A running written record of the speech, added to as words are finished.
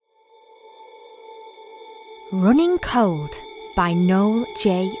Running Cold by Noel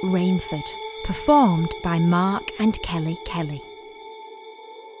J. Rainford. Performed by Mark and Kelly Kelly.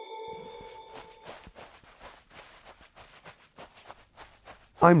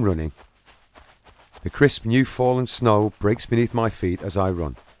 I'm running. The crisp new fallen snow breaks beneath my feet as I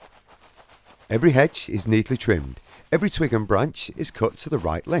run. Every hedge is neatly trimmed. Every twig and branch is cut to the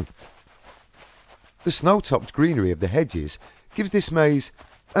right length. The snow-topped greenery of the hedges gives this maze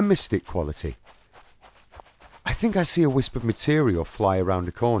a mystic quality. I think I see a wisp of material fly around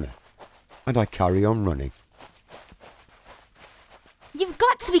a corner, and I carry on running. You've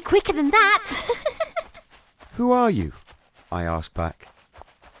got to be quicker than that! Who are you? I ask back.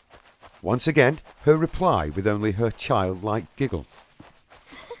 Once again, her reply with only her childlike giggle.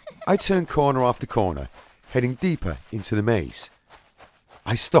 I turn corner after corner, heading deeper into the maze.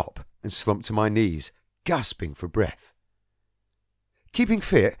 I stop and slump to my knees, gasping for breath. Keeping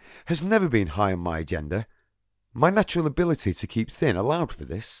fit has never been high on my agenda. My natural ability to keep thin allowed for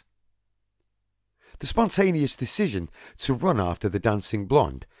this. The spontaneous decision to run after the dancing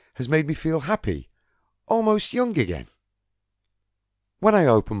blonde has made me feel happy, almost young again. When I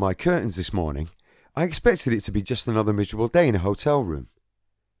opened my curtains this morning, I expected it to be just another miserable day in a hotel room.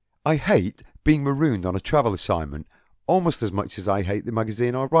 I hate being marooned on a travel assignment almost as much as I hate the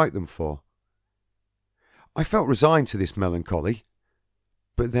magazine I write them for. I felt resigned to this melancholy,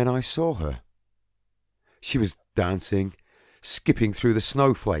 but then I saw her. She was dancing, skipping through the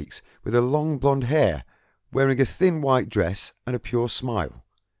snowflakes with her long blonde hair, wearing a thin white dress and a pure smile.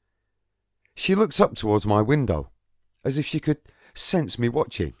 She looked up towards my window, as if she could sense me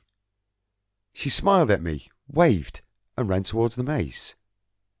watching. She smiled at me, waved, and ran towards the maze.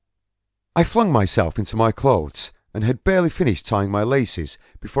 I flung myself into my clothes and had barely finished tying my laces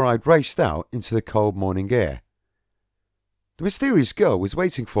before I'd raced out into the cold morning air. The mysterious girl was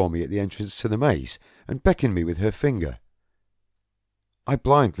waiting for me at the entrance to the maze and beckoned me with her finger. I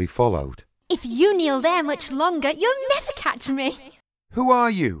blindly followed. If you kneel there much longer, you'll never catch me. Who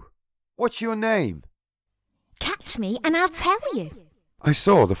are you? What's your name? Catch me and I'll tell you. I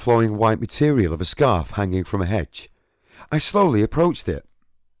saw the flowing white material of a scarf hanging from a hedge. I slowly approached it.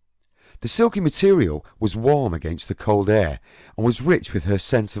 The silky material was warm against the cold air and was rich with her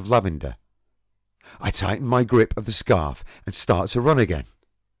scent of lavender. I tightened my grip of the scarf and started to run again.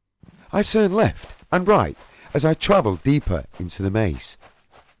 I turned left and right as I travelled deeper into the maze.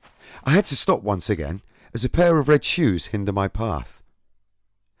 I had to stop once again as a pair of red shoes hindered my path.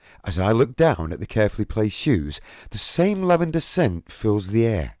 As I looked down at the carefully placed shoes, the same lavender scent fills the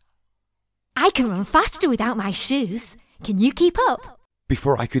air. I can run faster without my shoes. Can you keep up?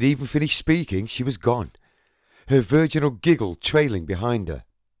 Before I could even finish speaking, she was gone, her virginal giggle trailing behind her.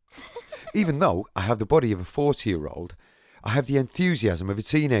 Even though I have the body of a 40-year-old, I have the enthusiasm of a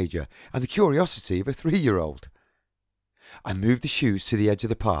teenager and the curiosity of a 3-year-old. I moved the shoes to the edge of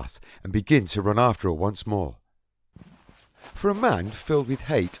the path and began to run after her once more. For a man filled with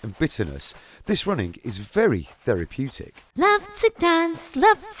hate and bitterness, this running is very therapeutic. Love to dance,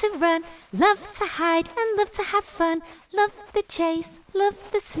 love to run, love to hide and love to have fun. Love the chase,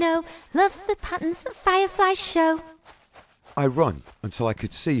 love the snow, love the patterns that fireflies show. I run until I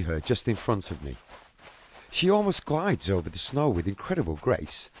could see her just in front of me. She almost glides over the snow with incredible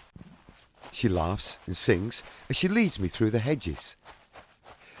grace. She laughs and sings as she leads me through the hedges.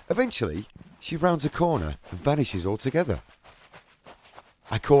 Eventually, she rounds a corner and vanishes altogether.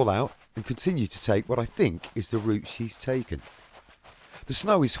 I call out and continue to take what I think is the route she's taken. The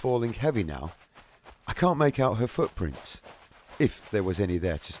snow is falling heavy now. I can't make out her footprints, if there was any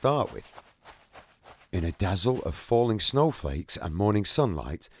there to start with. In a dazzle of falling snowflakes and morning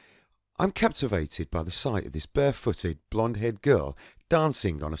sunlight, I'm captivated by the sight of this barefooted, blonde-haired girl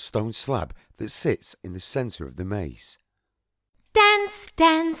dancing on a stone slab that sits in the centre of the maze. Dance,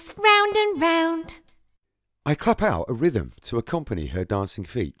 dance, round and round. I clap out a rhythm to accompany her dancing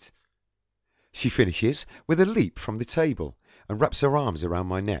feet. She finishes with a leap from the table and wraps her arms around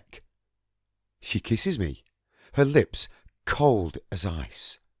my neck. She kisses me, her lips cold as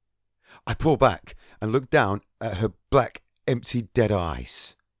ice. I pull back and look down at her black, empty, dead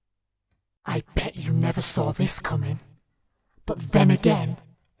eyes. I bet you never saw this coming. But then again,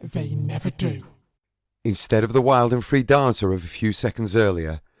 they never do. Instead of the wild and free dancer of a few seconds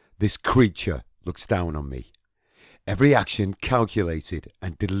earlier, this creature looks down on me. Every action calculated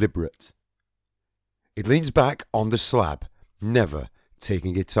and deliberate. It leans back on the slab, never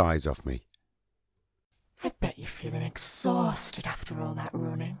taking its eyes off me. I bet you're feeling exhausted after all that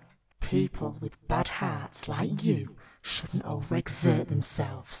running. People with bad hearts like you shouldn't overexert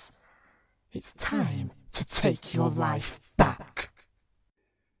themselves. It's time to take your life back.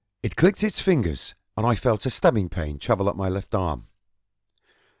 It clicked its fingers and I felt a stabbing pain travel up my left arm.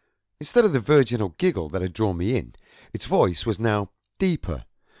 Instead of the virginal giggle that had drawn me in, its voice was now deeper.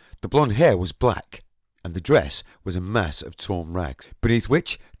 The blonde hair was black, and the dress was a mass of torn rags, beneath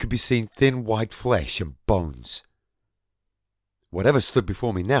which could be seen thin white flesh and bones. Whatever stood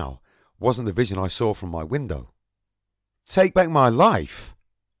before me now wasn't the vision I saw from my window. "Take back my life?"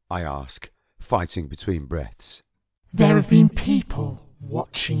 I asked, fighting between breaths. There have been people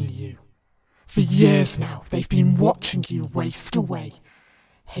watching you. For years now, they've been watching you waste away,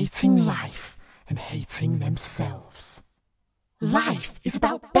 hating life and hating themselves. Life is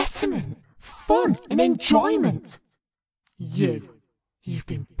about betterment, fun and enjoyment. You've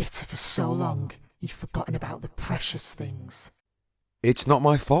been bitter for so long, you've forgotten about the precious things. "It's not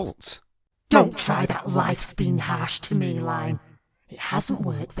my fault." Don't try that life's been harsh to me line. It hasn't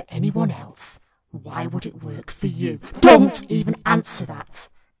worked for anyone else. Why would it work for you? Don't even answer that.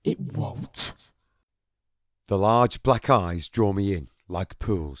 It won't. The large black eyes draw me in like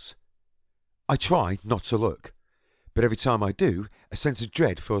pools. I try not to look, but every time I do, a sense of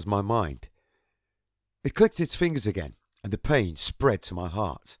dread fills my mind. It clicked its fingers again, and the pain spread to my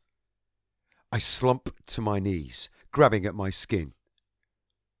heart. I slump to my knees, grabbing at my skin.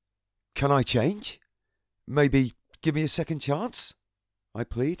 "Can I change? Maybe give me a second chance?" I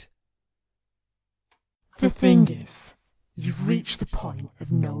plead. The thing is, you've reached the point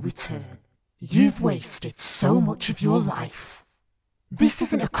of no return. You've wasted so much of your life. This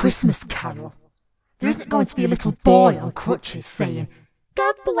isn't a Christmas carol. There isn't going to be a little boy on crutches saying,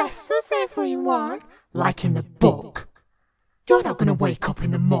 "God bless us, everyone," like in the book. You're not going to wake up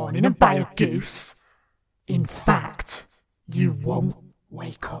in the morning and buy a goose. In fact, you won't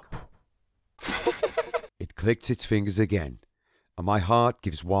wake up. It clicked its fingers again, and my heart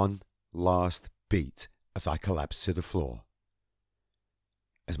gives one last beat as I collapse to the floor.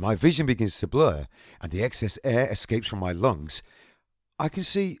 As my vision begins to blur and the excess air escapes from my lungs, I can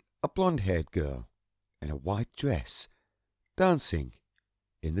see a blonde-haired girl in a white dress dancing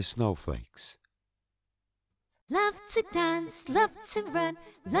in the snowflakes. Love to dance, love to run,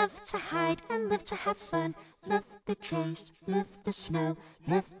 love to hide and love to have fun. Love the chase, love the snow,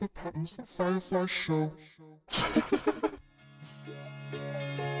 love the patterns that fireflies show.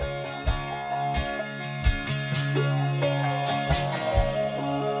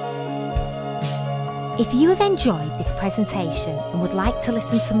 If you have enjoyed this presentation and would like to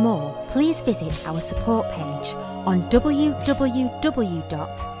listen to more, please visit our support page on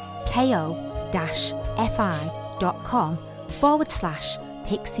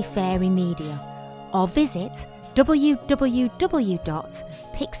www.ko-fi.com/Pixie Fairy Media or visit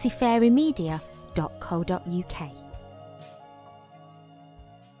www.pixiefairymedia.co.uk.